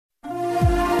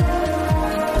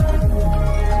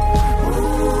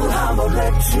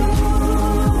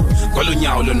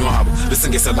Kwalunyawo lonwabo bese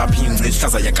ngeselapha ingci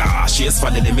ihlaza yakashi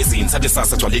esivalele emizini sathi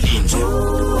sasa gcwale indle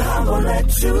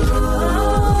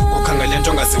ukhangele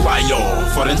into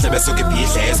ongaziwayo for endlebe esuke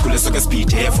ibhidle esikhule esuke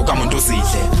esibhidef ukamuntu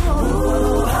uzidle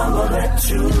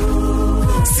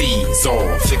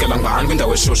sizo fikela ngani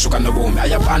kwindawo eshushu kanobomi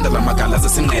ayaphanda la magala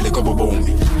zesinqele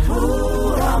kobobomi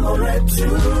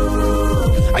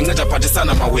anceda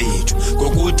phathisana mawethu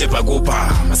ngokude bhakupha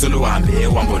maseluhambe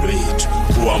uhambo lwethu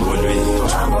uhambo lwethu.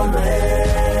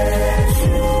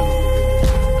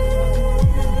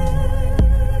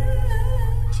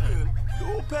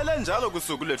 Uphele njalo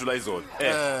kusuku lethu la izolo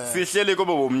sihlele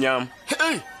kobo bomnyama.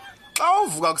 Hey, xa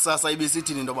uvuka kusasa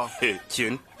ibisithini into baba?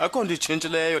 Tyhini akho nto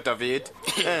itshintshileyo David.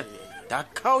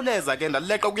 Ndakhawuleza ke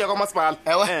ndaleqa ukuya kwamasipala.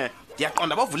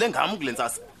 Ndiyaqonda bavule ngam kule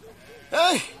ntsasa.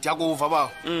 Hey, ndiyakuva baba.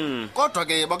 Kodwa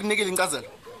ke bakunikile inkcazelo.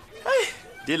 Hey,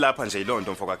 ndilapha nje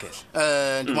ilonto mfo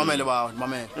kaKhehla. Ndimamele baba,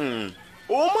 ndimamele.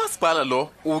 Umasipala lo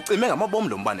ucime ngamabomu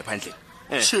lombane phandle.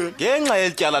 Ngenxa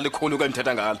yelityala likhulu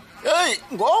kwemthetha ngalo. Hey,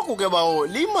 ngoku ke bawo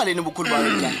limalini ubukhulu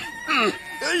bayo ityala?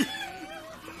 Hey.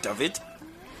 David.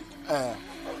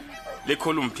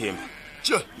 Likhulu umphimbi.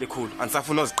 Likhulu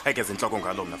anisafuna uziqhekeza inhloko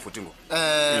ngalo mina futhi ngo.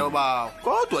 Baba.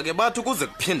 Kodwa ke bathi kuze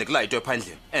kuphinde kulayitwe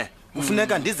ephandleni.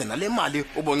 Kufuneka ndize nale mali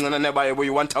uboncinane bayo boyi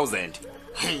 1000.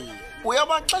 Hey,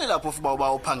 uyabaxelela phofu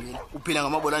bawo uphangile. Uphila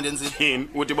ngamabona ndenzini? Yini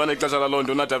uthi bana ixesha la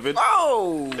lonto na David?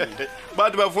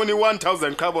 Bathi bafuna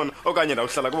i1000 carbon okanye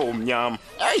ndawuhlala kuba umnyama.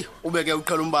 Hey, ubeke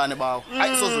uqhela umbane bawo.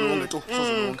 Hayi sozulunge tu,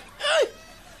 sozulunge.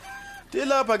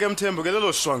 Dilapha ke Mthembu ke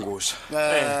lelo shwangusha.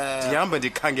 Ndihamba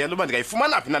ndikhangela uba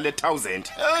ndingayifumana phi na le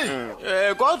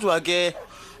 1000. Kodwa ke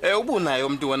ubunayo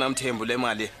umuntu wona Mthembu le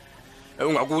mali.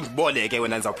 Ungakuboleke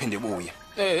wena nizawuphinde ibuye.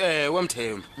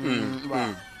 Wemthembu.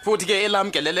 Futhi ke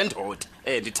elamkelele ndoda.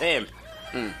 Ndithembe.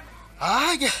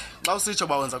 Hayi ke xa usitsho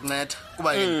bawenza kunceda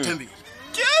kuba ngithembile.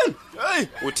 Tyhini. Hey,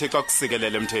 uThixo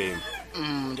akusikelele Mthembu.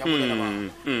 Ndiyabulela baba.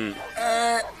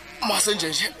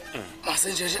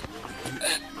 Masenje.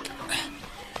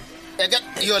 Eke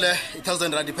iyo le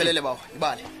 1000 rand iphelele bawo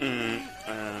ibali.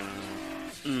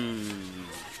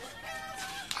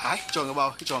 Hayi jonge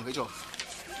bawo, ijonge.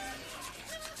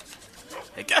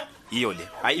 Eke iyo le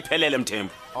hayi iphelele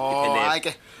Mthembu. Hayi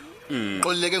ke.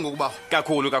 Xolileke ngokuba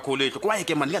kakhulu ethu kwaye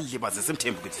ke mani liyalibazisa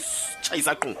Mthembu ukuthi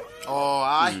chayisa qhu.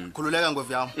 Hayi khululeka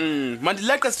ngovi yami.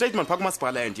 Mandileqe straight man phaka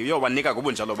masipala ndiyo yowanika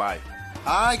ngobunjalo bayo.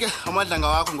 Hayi ke amandla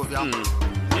ngawakho ngovi yami.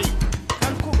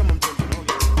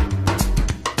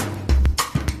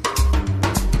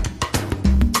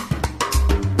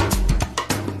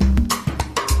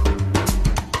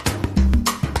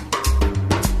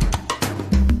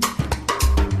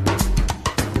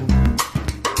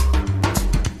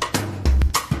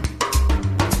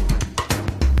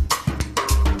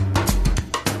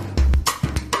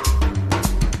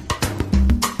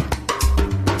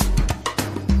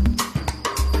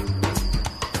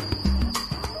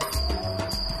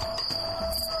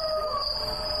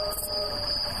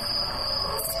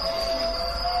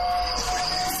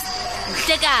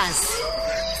 Mhlekazi.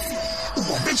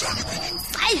 Uhambe njani bini?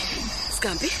 Hayi,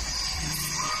 Sigambi.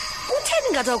 Utheni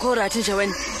ngathi awukho right nje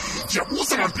wena?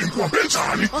 Ndiyabuza mabhinki uhambe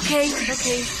njani? Okay.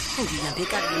 Angihambe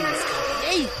kahle Sigambi.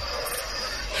 Hey.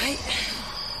 Hayi.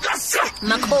 Yasa.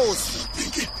 Makhosi.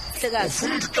 Mhlekazi.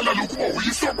 Ufuna ndicela lokuba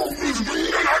uyisoba izinto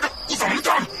ingaka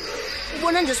uzamntana.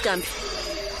 Ubona nje Sigambi.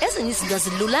 Ezinye izinto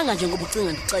azilulanga nje ngoba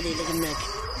ucinga ndixelele ke mina ke.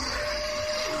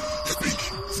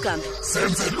 Sigambi.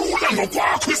 Senze lula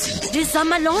ngokwakho izinto.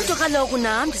 Ndizama lonto kaloku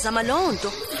nami, ndizama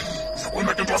lonto.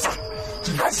 Yabona ke ntosa.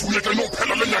 Ndingavuye ke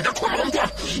nophela lenyanga khona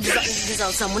lomntwana.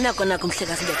 Ndizawuzama unako nako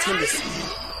Mhlekazi ndiyathembisa.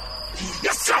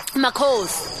 Yasa.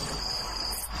 Makhosi.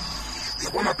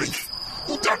 Yabona Bhinki.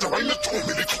 Utata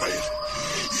wayinethombe lexhwele.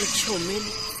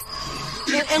 Ithomeli.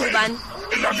 Engubani?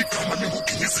 Elaligama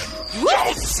linguGinizela.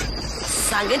 Yawuse.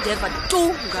 Sange ndeva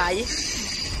tu ngaye.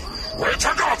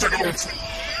 Wayethakatha ke lo mfu.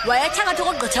 Wayathakatha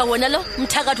kokugqitha wona lo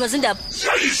mthakathi wazindaba.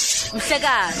 Yayish.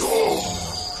 Mhlekazi.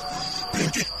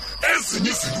 Bhinki, ezinye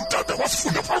izinto utata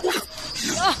wasifunda phaa kuyo.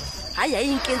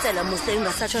 Hayi inkintsela muste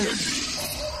ingasatsho nje.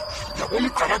 Yabona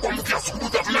uqala kwam ukuyazi ukuba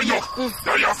utata unenyoka.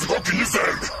 Yayazi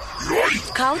ngoGinizela. Yoyi.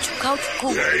 Couch,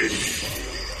 cool.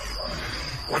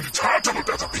 Wandithatha lo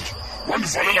tata Bhinki.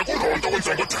 Wandivalela kulonto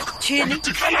wenziwa ngodaka. Tyhini?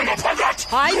 Wandidikhala ngaphakathi.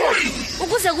 Hayi.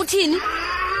 Ukuze kuthini?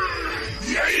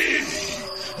 Yeyi.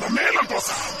 Mamela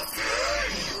ntosa.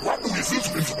 Wabuya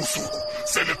ezinzukweni zobusuku.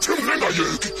 Sele thimle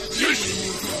ngayeki.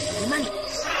 Yeyi. Mani,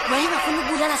 wayengafuna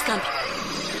ukubulala Sigambi.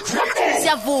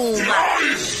 Siyavuma.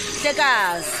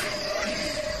 Mhlekazi.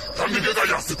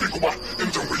 Ndandingekayazi Bhinki uba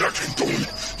injongo yakhe yintoni.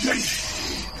 Yeyi.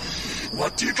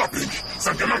 Wathi Tita Pinky,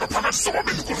 sangena ngaphakathi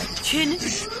sobabini kulo. Tyhini?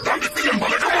 Ndandifike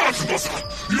ndibaleka amanzi ntosana.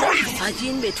 Yoyi.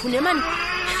 Hatshini bethune mani.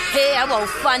 Hey,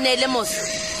 awufanele mos.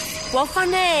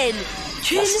 Wawufanele.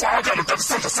 Tyhini? Wafaka lo tata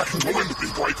isandla sakhe ngxoweni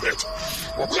uPinky wayiphethe.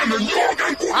 Wabuya nenyoka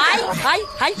enkulu.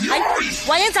 Hayi.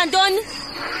 Wayenza ntoni?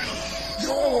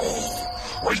 Yo.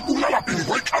 Wayibulala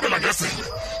Pinky wayikhabela ngezele.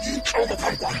 Inhloko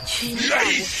phambi kwami.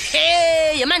 Yeyi.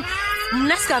 Hey, man.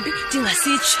 Mna Sikambi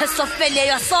ndingasitshe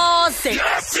sofeleyo soze.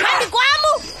 Phambi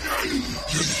kwamu.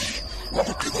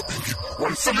 Wakugqiba Pinky,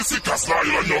 waliselisa igazi layo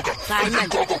la nyoka. Emveni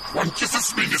koko wantyisa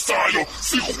isibindi sayo,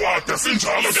 sikrwade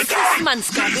sinjalo ngenkani. Man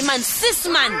Sikambi, man, sis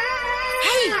man.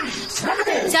 Hey,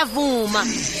 siyavuma.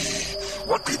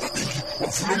 Wagqiba Pinky,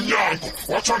 wavula umnyango,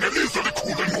 watsho ngelizwi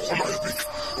elikhulu elinqokolayo Pinky.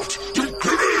 Wathi,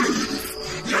 ndimgqibile.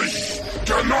 Yeyi,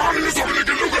 ngenani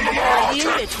nizomnika ilungelo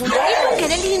lakhe.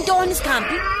 Ilungelo liyintoni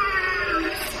Sikambi?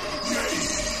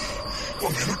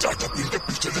 Wangena utata Pinky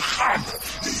ebhithe lihambe.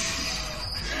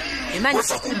 Man.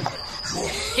 Wesakumba.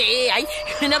 Hey, hayi,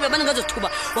 nabe bani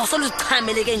ngazothuba. Wasolo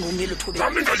uzichamele ngomelo thube.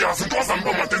 Nami ngayazi intwazana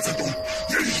uba madenze ntoni.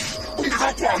 Yeyi,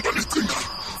 ungekakwanto licingayo.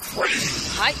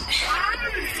 Hayi.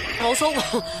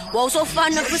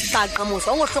 Wawusofana kwisigaqo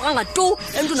musa, ungohlokanga tu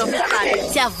emntwini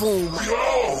ofiqala. Siyavuma.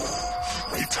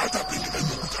 Wayithatha Pinky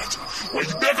lenyuka utata.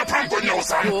 Wayibeka phambi kwenyawo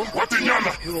zami. Wathi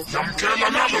nyana, yamkela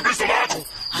nalo bizo lakho.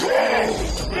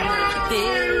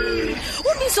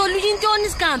 Ubizo luyintoni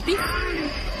Sikambi?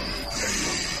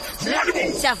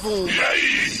 Siyavuma.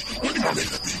 Yeyi,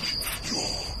 undimamele Pinky.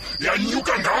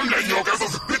 Yanyuka ngam le nyoka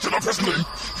ezazibhithe lapha esinqeni.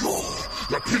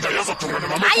 Yaphinda yazojongana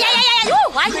namehlo.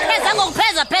 Hayi, pheza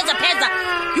ngokupheza.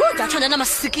 Ndathanda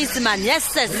namasikisi man. Yes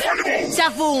sis.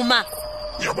 Siyavuma.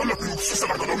 Yabona Pinky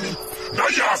ukususela ngalo mini.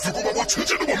 Ndayazi ukuba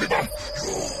botshintshela ubomi bam.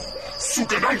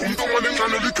 Suke nangumntu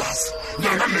omanenxanela igazi.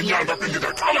 Nyanga nenyanga Pinky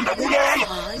ndaqala ndabulala.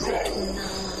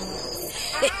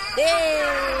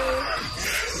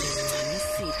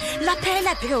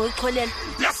 Laphela phike ngokuxholela.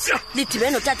 Yasiya.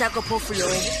 Lidibene notata akho phofu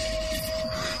lowo.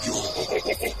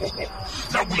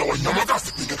 Nabulawa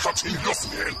inyamakazi Pinky ehlathini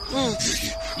losingela.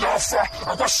 Lafa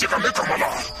akwashiyeka negama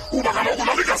layo. Kuba kaloku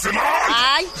laligazi layo.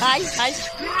 Hayi.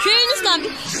 Tyhini Sikambi?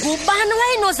 Ngubani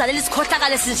wayenozalela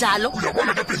isikhohlakalo esinjalo?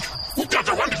 Uyabona ke Pinky,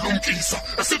 utata wandilumkisa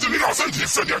esithi ndingaze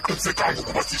ndise ndiyaqinisekanga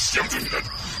ukuba sishiye emntwini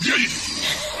lento. Yeyi.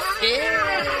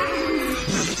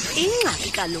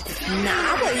 Ingxaki kaloku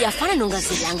nawe uyafana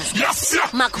nongazelanga. Yasiya.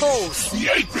 Makhosi.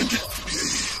 Yeyi Pinky,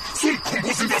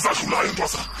 sundikhumbuza into ezadlulayo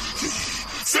ntwazana.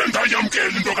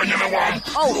 Sendayamkela into kanyana wam.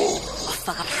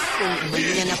 Wafaka buhlungu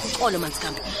manyana kuxolo man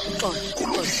Sikambi.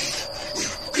 Xolo.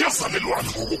 Kuyazalelwana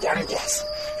ngoku kwam kwazi.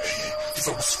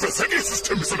 Ndizakusifezekisa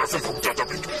isithembiso nasemva kutata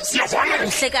Pinky. Siyavana.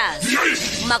 Mhlekazi.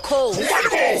 Yeyi. Makhosi.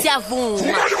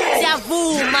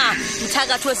 Siyavuma.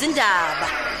 Mthakathi wezindaba.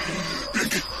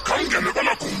 Pinky, khawungene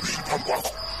kwala gumbi phambi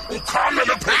kwakho.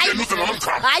 Ukhamele phezulu uze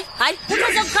ngalomkhama. Hayi.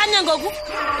 Uthi kukhanya ngoku.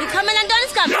 Ikhamela ntoni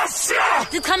Sikambi? Yasiya.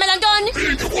 Ndikhamela ntoni?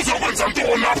 Pinky, uzokwenza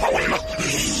ntoni apha wena?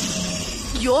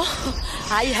 Yo.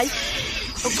 Hayi.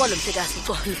 Uxolo mhlekazi,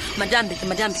 uxolo. Madambi.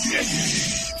 Kulungile.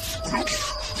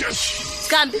 Yes.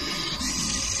 Sikambi.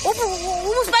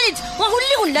 Ubusibalithi,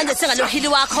 wahulika undilandise ngalo hili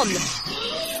wakho mna.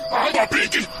 Hamba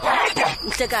Pinky, hamba.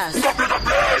 Mhlekazi. Ungabheka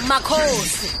phezulu.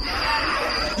 Makhosi.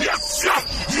 Yes.